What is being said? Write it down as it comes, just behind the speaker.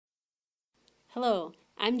Hello,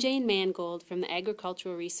 I'm Jane Mangold from the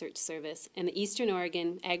Agricultural Research Service and the Eastern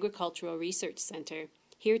Oregon Agricultural Research Center,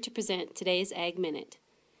 here to present today's Ag Minute.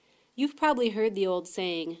 You've probably heard the old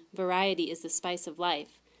saying, variety is the spice of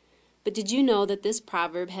life. But did you know that this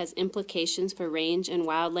proverb has implications for range and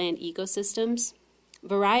wildland ecosystems?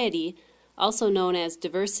 Variety, also known as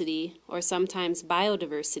diversity or sometimes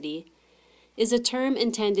biodiversity, is a term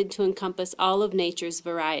intended to encompass all of nature's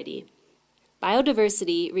variety.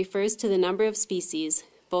 Biodiversity refers to the number of species,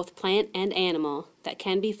 both plant and animal, that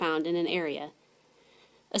can be found in an area.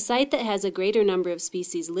 A site that has a greater number of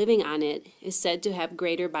species living on it is said to have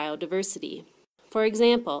greater biodiversity. For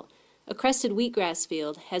example, a crested wheatgrass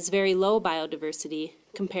field has very low biodiversity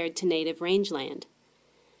compared to native rangeland.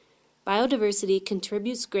 Biodiversity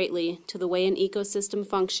contributes greatly to the way an ecosystem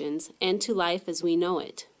functions and to life as we know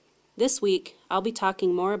it. This week, I'll be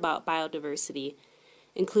talking more about biodiversity,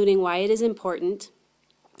 including why it is important,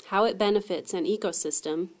 how it benefits an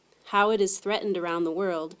ecosystem, how it is threatened around the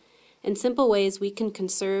world, and simple ways we can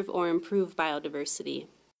conserve or improve biodiversity.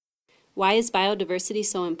 Why is biodiversity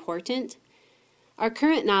so important? Our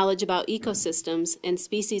current knowledge about ecosystems and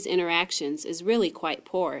species interactions is really quite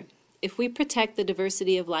poor. If we protect the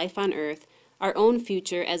diversity of life on Earth, our own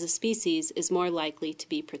future as a species is more likely to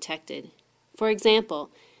be protected. For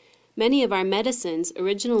example, many of our medicines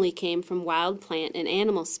originally came from wild plant and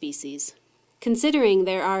animal species. Considering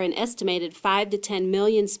there are an estimated 5 to 10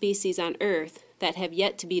 million species on Earth that have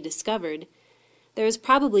yet to be discovered, there is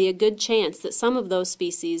probably a good chance that some of those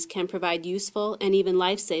species can provide useful and even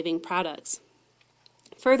life-saving products.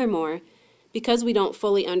 Furthermore, because we don't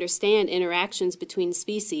fully understand interactions between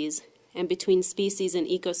species and between species and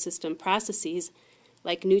ecosystem processes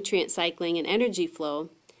like nutrient cycling and energy flow,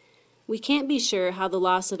 we can't be sure how the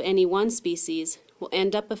loss of any one species will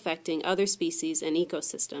end up affecting other species and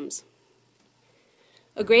ecosystems.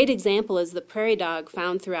 A great example is the prairie dog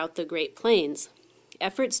found throughout the Great Plains.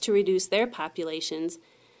 Efforts to reduce their populations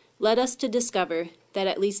led us to discover that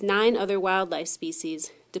at least 9 other wildlife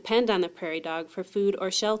species depend on the prairie dog for food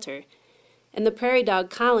or shelter, and the prairie dog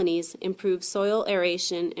colonies improve soil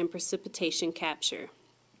aeration and precipitation capture.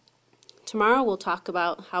 Tomorrow we'll talk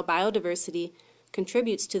about how biodiversity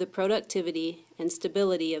contributes to the productivity and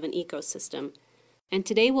stability of an ecosystem. And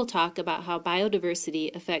today we'll talk about how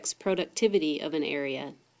biodiversity affects productivity of an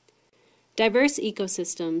area. Diverse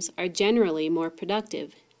ecosystems are generally more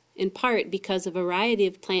productive, in part because a variety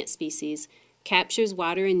of plant species captures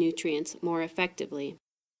water and nutrients more effectively.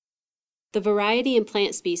 The variety in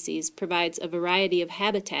plant species provides a variety of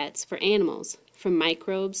habitats for animals, from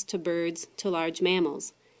microbes to birds to large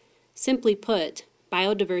mammals. Simply put,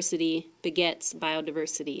 biodiversity begets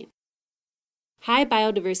biodiversity. High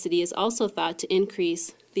biodiversity is also thought to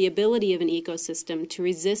increase the ability of an ecosystem to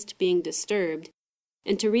resist being disturbed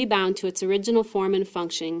and to rebound to its original form and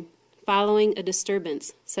function following a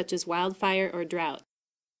disturbance, such as wildfire or drought.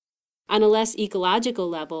 On a less ecological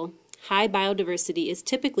level, high biodiversity is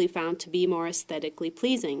typically found to be more aesthetically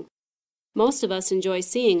pleasing. Most of us enjoy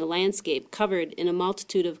seeing a landscape covered in a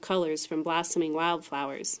multitude of colors from blossoming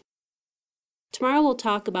wildflowers. Tomorrow we'll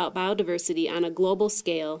talk about biodiversity on a global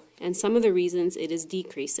scale and some of the reasons it is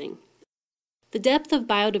decreasing. The depth of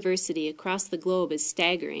biodiversity across the globe is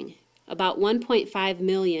staggering. About 1.5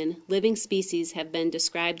 million living species have been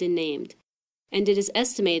described and named, and it is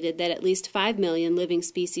estimated that at least 5 million living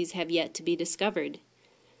species have yet to be discovered.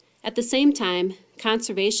 At the same time,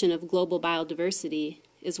 conservation of global biodiversity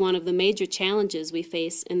is one of the major challenges we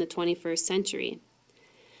face in the 21st century.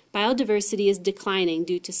 Biodiversity is declining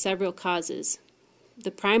due to several causes,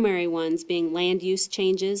 the primary ones being land use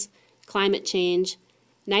changes, climate change,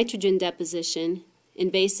 nitrogen deposition,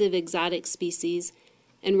 invasive exotic species,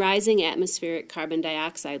 and rising atmospheric carbon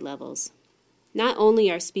dioxide levels. Not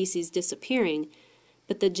only are species disappearing,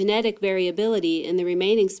 but the genetic variability in the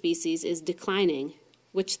remaining species is declining,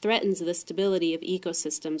 which threatens the stability of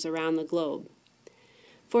ecosystems around the globe.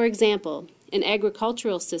 For example, in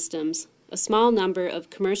agricultural systems, a small number of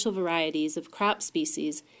commercial varieties of crop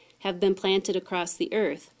species have been planted across the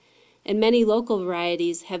earth, and many local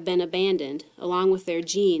varieties have been abandoned, along with their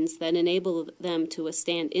genes that enable them to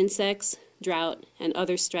withstand insects, drought, and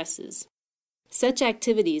other stresses. Such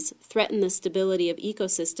activities threaten the stability of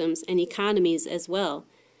ecosystems and economies as well.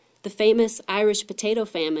 The famous Irish potato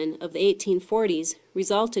famine of the 1840s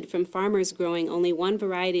resulted from farmers growing only one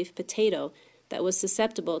variety of potato that was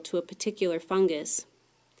susceptible to a particular fungus.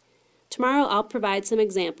 Tomorrow I'll provide some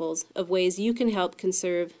examples of ways you can help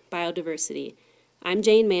conserve biodiversity. I'm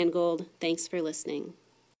Jane Mangold. Thanks for listening.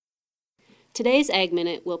 Today's Ag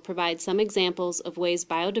Minute will provide some examples of ways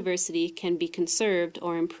biodiversity can be conserved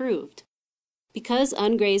or improved. Because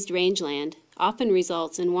ungrazed rangeland, often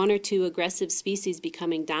results in one or two aggressive species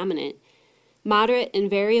becoming dominant, moderate and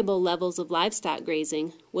variable levels of livestock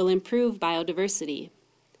grazing will improve biodiversity.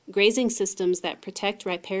 Grazing systems that protect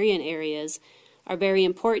riparian areas are very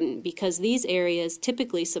important because these areas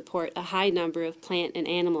typically support a high number of plant and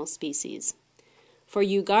animal species. For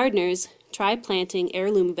you gardeners, try planting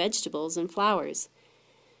heirloom vegetables and flowers.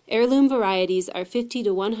 Heirloom varieties are 50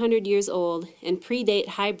 to 100 years old and predate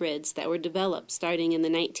hybrids that were developed starting in the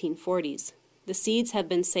 1940s. The seeds have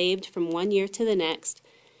been saved from one year to the next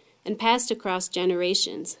and passed across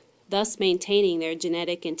generations, thus maintaining their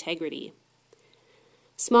genetic integrity.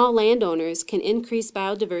 Small landowners can increase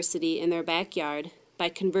biodiversity in their backyard by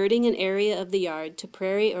converting an area of the yard to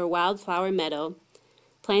prairie or wildflower meadow,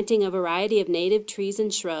 planting a variety of native trees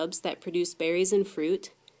and shrubs that produce berries and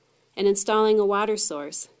fruit, and installing a water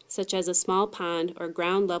source, such as a small pond or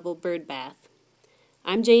ground-level bird bath.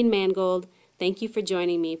 I'm Jane Mangold. Thank you for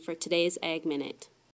joining me for today's Ag Minute.